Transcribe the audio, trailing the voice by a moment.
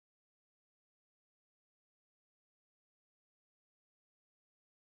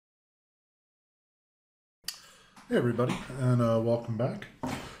Hey everybody, and welcome back.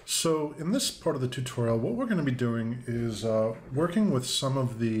 So in this part of the tutorial, what we're going to be doing is working with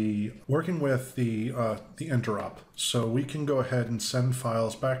the interop. So we can go ahead and send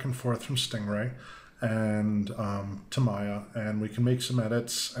files back and forth from Stingray and to Maya, and we can make some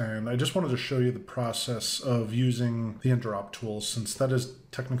edits. And I just wanted to show you the process of using the interop tools, since that is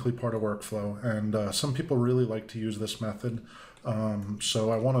technically part of workflow, and some people really like to use this method. So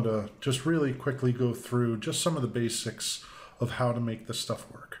I wanted to just really quickly go through just some of the basics of how to make this stuff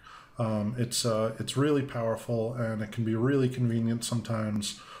work. It's really powerful, and it can be really convenient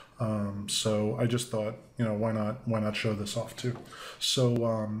sometimes. So I just thought, why not show this off too? So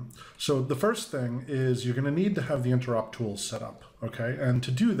the first thing is you're going to need to have the interop tools set up, okay? And to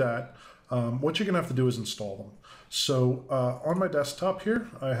do that, what you're going to have to do is install them. So on my desktop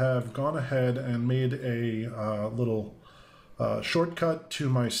here, I have gone ahead and made a little shortcut to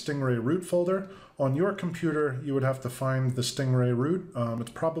my Stingray root folder. On your computer, you would have to find the Stingray root. It's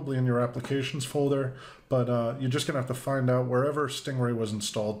probably in your applications folder, but you're just gonna have to find out wherever Stingray was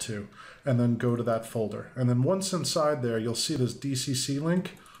installed to, and then go to that folder. And then once inside there, you'll see this DCC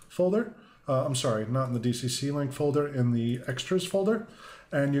link folder. I'm sorry, not in the DCC link folder, in the extras folder.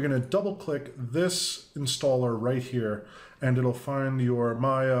 And you're gonna double click this installer right here, and it'll find your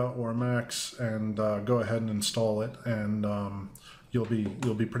Maya or Max and go ahead and install it, and you'll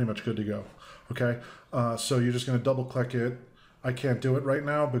be pretty much good to go. Okay, so you're just going to double click it. I can't do it right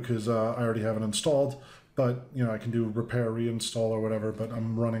now because I already have it installed, but I can do repair, reinstall, or whatever. But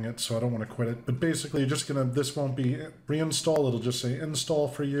I'm running it, so I don't want to quit it. But basically, you're just this won't be reinstall. It'll just say install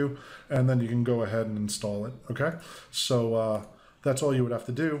for you, and then you can go ahead and install it. Okay, so that's all you would have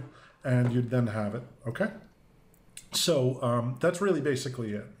to do, and you'd then have it. Okay. So that's really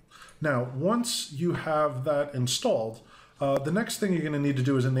basically it. Now, once you have that installed, the next thing you're going to need to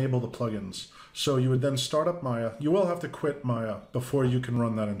do is enable the plugins. So you would then start up Maya. You will have to quit Maya before you can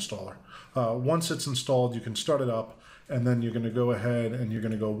run that installer. Once it's installed, you can start it up, and then you're going to go ahead and you're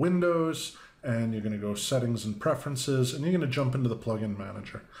going to go Windows, and you're going to go Settings and Preferences, and you're going to jump into the Plugin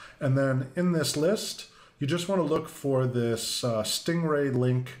Manager. And then in this list, you just want to look for this Stingray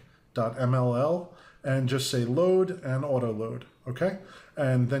link.mll, and just say load and auto load, okay?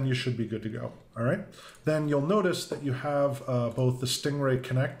 And then you should be good to go, all right? Then you'll notice that you have both the Stingray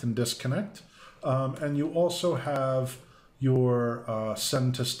connect and disconnect, and you also have your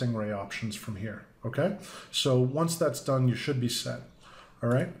send to Stingray options from here, okay? So once that's done, you should be set, all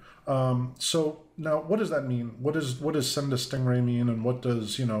right? So now what does that mean? What does send to Stingray mean, and what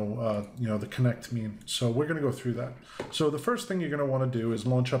does the connect mean? So we're going to go through that. So the first thing you're going to want to do is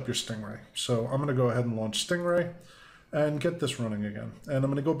launch up your Stingray. So I'm going to go ahead and launch Stingray and get this running again. And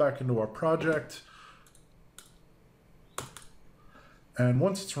I'm going to go back into our project. And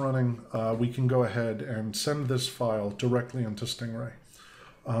once it's running, we can go ahead and send this file directly into Stingray.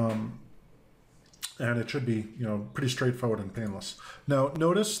 And it should be, pretty straightforward and painless. Now,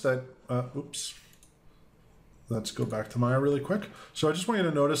 notice that, oops, let's go back to Maya really quick. So I just want you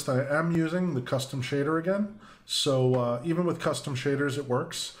to notice that I am using the custom shader again. So even with custom shaders, it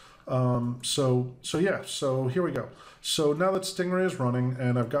works. So here we go. So now that Stingray is running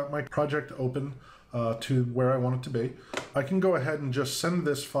and I've got my project open to where I want it to be, I can go ahead and just send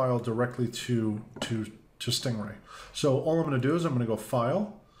this file directly to Stingray. So all I'm going to do is I'm going to go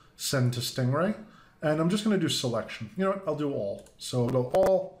File, Send to Stingray, and I'm just going to do selection. You know what? I'll do all. So I'll go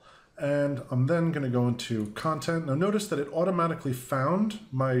all, and I'm then going to go into content. Now notice that it automatically found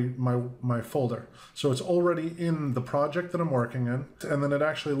my folder. So it's already in the project that I'm working in, and then it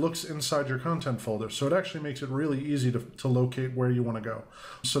actually looks inside your content folder. So it actually makes it really easy to locate where you want to go.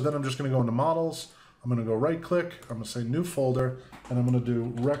 So then I'm just going to go into models. I'm going to go right click. I'm going to say new folder, and I'm going to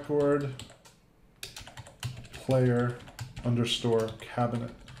do record player underscore cabinet.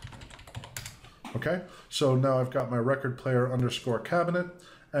 Okay, so now I've got my record player underscore cabinet,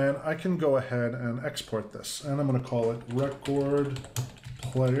 and I can go ahead and export this, and I'm going to call it record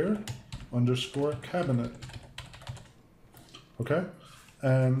player underscore cabinet. Okay,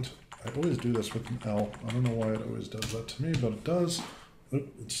 and I always do this with an L. I don't know why it always does that to me, but it does.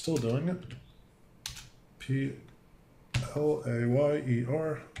 Oop, it's still doing it. P-L-A-Y-E-R.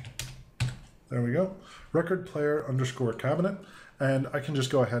 There we go. Record player underscore cabinet, and I can just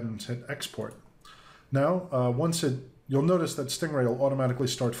go ahead and hit export. Now, you'll notice that Stingray will automatically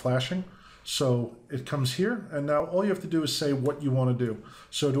start flashing. So it comes here, and now all you have to do is say what you want to do.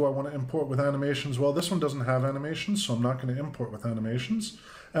 So do I want to import with animations? Well, this one doesn't have animations, so I'm not going to import with animations.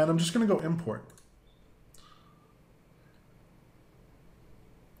 And I'm just going to go import.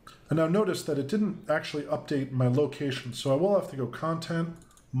 And now notice that it didn't actually update my location. So I will have to go Content,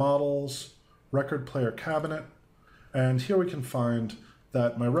 Models, Record Player Cabinet, And here we can find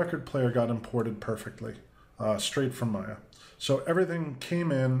that my record player got imported perfectly, straight from Maya. So everything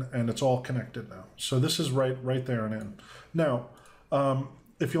came in and it's all connected now. So this is right there and in. Now,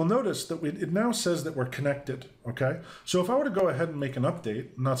 if you'll notice that it now says that we're connected, okay? So if I were to go ahead and make an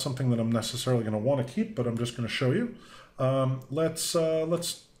update, not something that I'm necessarily gonna wanna keep, but I'm just gonna show you. Let's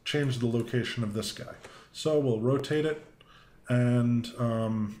change the location of this guy. So we'll rotate it and,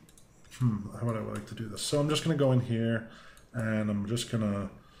 how would I like to do this? So I'm just gonna go in here and I'm just gonna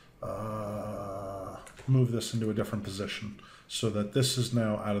move this into a different position so that this is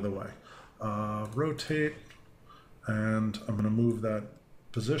now out of the way. Rotate, and I'm gonna move that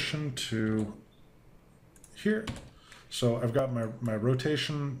position to here. So I've got my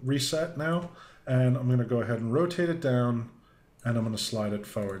rotation reset now, and I'm gonna go ahead and rotate it down, and I'm gonna slide it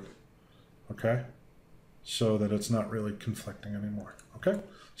forward, okay? So that it's not really conflicting anymore, okay?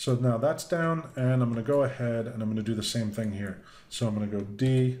 So now that's down, and I'm gonna go ahead and I'm gonna do the same thing here. So I'm gonna go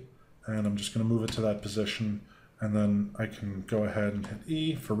D, and I'm just gonna move it to that position, and then I can go ahead and hit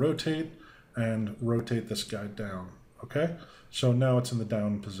E for rotate, and rotate this guy down, okay? So now it's in the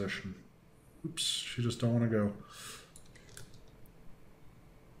down position. Oops, you just don't wanna go.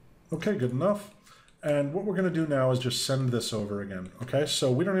 Okay, good enough. And what we're gonna do now is just send this over again, okay?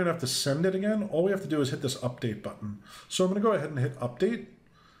 So we don't even have to send it again. All we have to do is hit this update button. So I'm gonna go ahead and hit update,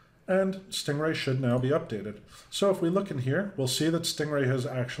 and Stingray should now be updated. So if we look in here, we'll see that Stingray has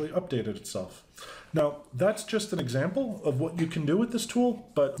actually updated itself. Now, that's just an example of what you can do with this tool,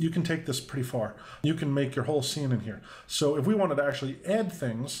 but you can take this pretty far. You can make your whole scene in here. So if we wanted to actually add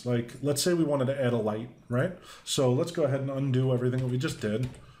things, like let's say we wanted to add a light, right? So let's go ahead and undo everything that we just did,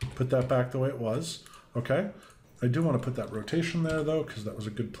 put that back the way it was, okay? I do want to put that rotation there though, because that was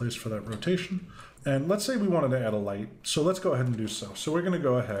a good place for that rotation. And let's say we wanted to add a light. So let's go ahead and do so. So we're going to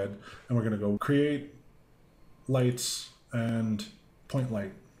go ahead and we're going to go create lights and point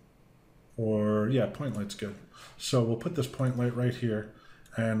light. Or yeah, point light's good. So we'll put this point light right here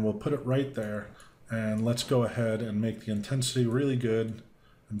and we'll put it right there. And let's go ahead and make the intensity really good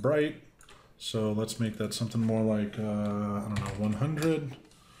and bright. So let's make that something more like, I don't know, 100.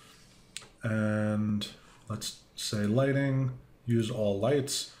 And let's say lighting, use all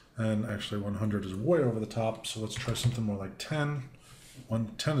lights. And actually 100 is way over the top. So let's try something more like 10.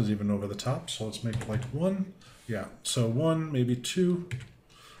 10 is even over the top. So let's make it like 1. Yeah, so 1, maybe 2.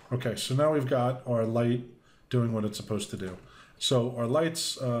 Okay, so now we've got our light doing what it's supposed to do. So our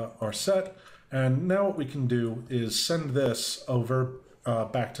lights are set, and now what we can do is send this over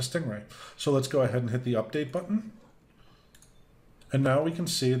back to Stingray. So let's go ahead and hit the update button. And now we can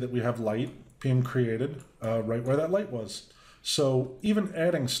see that we have light being created right where that light was. So even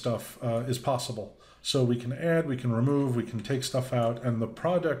adding stuff is possible. So we can add, we can remove, we can take stuff out, and the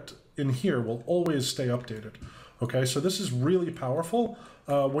product in here will always stay updated. Okay, so this is really powerful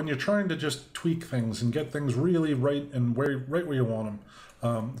when you're trying to just tweak things and get things really right and right where you want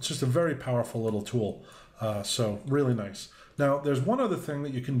them. It's just a very powerful little tool. So really nice. Now, there's one other thing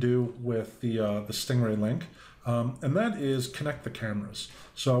that you can do with the Stingray link, and that is connect the cameras.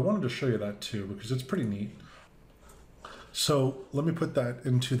 So I wanted to show you that too, because it's pretty neat. So let me put that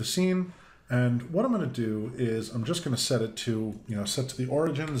into the scene. And what I'm going to do is I'm just going to set it to, set to the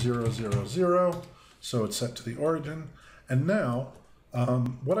origin 0, 0, 0. So it's set to the origin. And now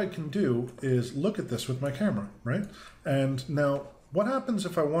what I can do is look at this with my camera, right? And now what happens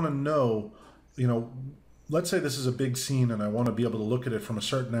if I want to know, let's say this is a big scene and I want to be able to look at it from a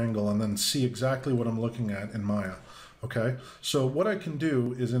certain angle and then see exactly what I'm looking at in Maya, okay? So what I can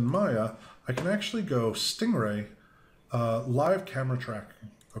do is in Maya, I can actually go Stingray live camera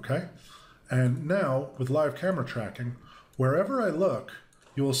tracking, okay? And now with live camera tracking, wherever I look,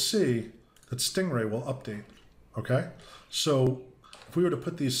 you will see that Stingray will update, okay? So if we were to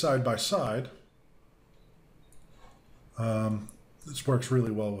put these side by side, this works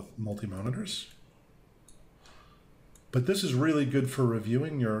really well with multi-monitors. But this is really good for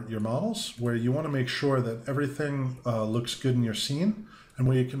reviewing your models, where you want to make sure that everything looks good in your scene, and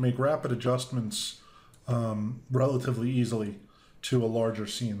where you can make rapid adjustments relatively easily to a larger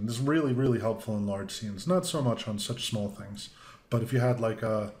scene. This is really, really helpful in large scenes, not so much on such small things. But if you had like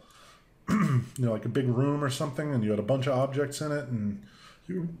a like a big room or something, and you had a bunch of objects in it, and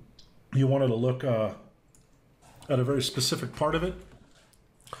you wanted to look at a very specific part of it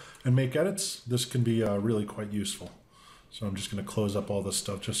and make edits, this can be really quite useful. So I'm just going to close up all this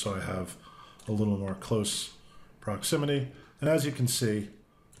stuff just so I have a little more close proximity. And as you can see,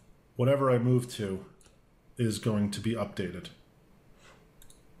 whatever I move to is going to be updated.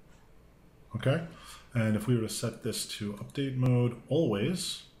 Okay, and if we were to set this to update mode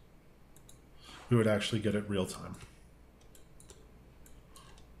always, we would actually get it real time.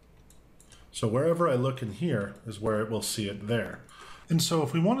 So wherever I look in here is where it will see it there. And so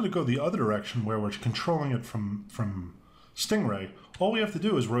if we wanted to go the other direction where we're controlling it from Stingray, all we have to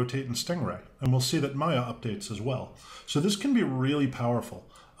do is rotate in Stingray, and we'll see that Maya updates as well. So this can be really powerful,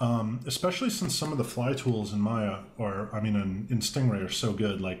 especially since some of the fly tools in Maya, or I mean in Stingray, are so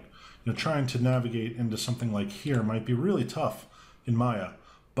good. Like, you know, trying to navigate into something like here might be really tough in Maya,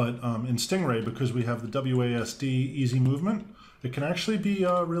 but in Stingray, because we have the WASD easy movement, it can actually be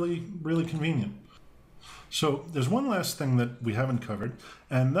really, really convenient. So there's one last thing that we haven't covered,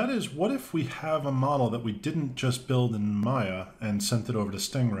 and that is, what if we have a model that we didn't just build in Maya and sent it over to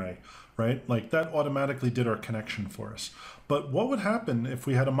Stingray, right? Like, that automatically did our connection for us. But what would happen if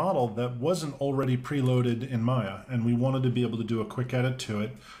we had a model that wasn't already preloaded in Maya and we wanted to be able to do a quick edit to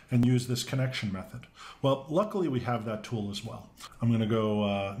it and use this connection method? Well, luckily we have that tool as well. I'm going to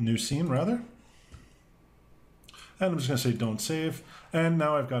go new scene rather. And I'm just going to say don't save. And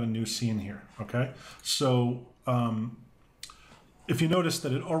now I've got a new scene here. Okay. So if you notice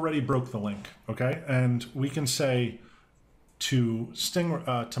that it already broke the link, okay, and we can say to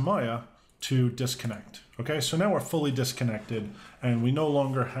Maya to disconnect. Okay. So now we're fully disconnected and we no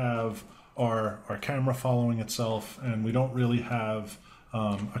longer have our camera following itself, and we don't really have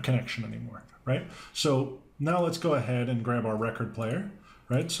a connection anymore. Right. So now let's go ahead and grab our record player.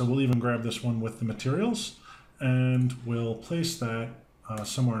 Right. So we'll even grab this one with the materials, and we'll place that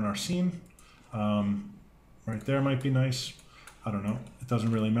somewhere in our scene. Right there might be nice. I don't know. It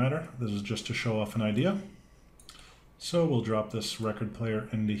doesn't really matter. This is just to show off an idea. So we'll drop this record player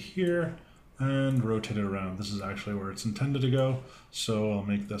into here and rotate it around. This is actually where it's intended to go. So I'll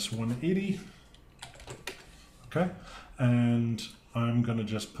make this 180. Okay. And I'm going to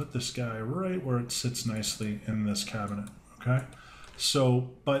just put this guy right where it sits nicely in this cabinet. Okay. So,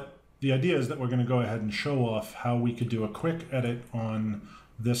 but the idea is that we're going to go ahead and show off how we could do a quick edit on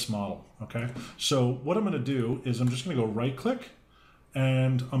this model. Okay, so what I'm going to do is I'm just going to go right click,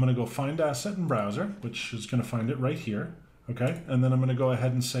 and I'm going to go find asset in browser, which is going to find it right here. Okay, and then I'm going to go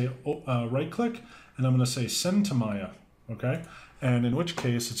ahead and say right click, and I'm going to say send to Maya. Okay, and in which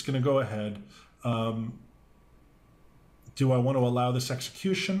case it's going to go ahead. Do I want to allow this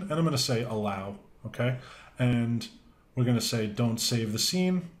execution? And I'm going to say allow. Okay, and we're going to say don't save the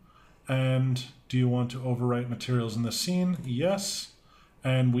scene. And do you want to overwrite materials in the scene? Yes.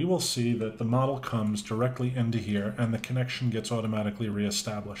 And we will see that the model comes directly into here and the connection gets automatically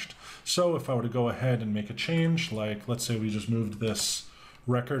reestablished. So if I were to go ahead and make a change, like let's say we just moved this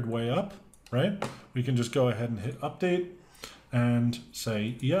record way up, right? We can just go ahead and hit update and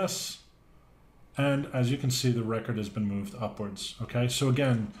say yes. And as you can see, the record has been moved upwards. Okay, so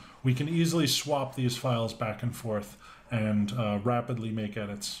again, we can easily swap these files back and forth and rapidly make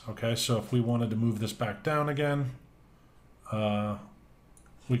edits. Okay, so if we wanted to move this back down again,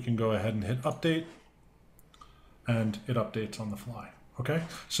 we can go ahead and hit update, and it updates on the fly. Okay,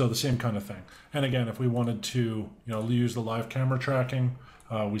 so the same kind of thing. And again, if we wanted to, use the live camera tracking,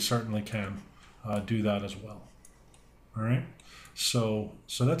 we certainly can do that as well. All right, so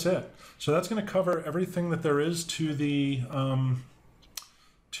that's it. So that's going to cover everything that there is to the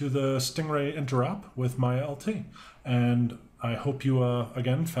Stingray interop with Maya LT. And I hope you,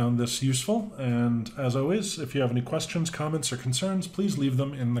 again, found this useful. And as always, if you have any questions, comments, or concerns, please leave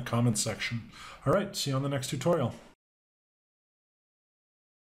them in the comments section. All right, see you on the next tutorial.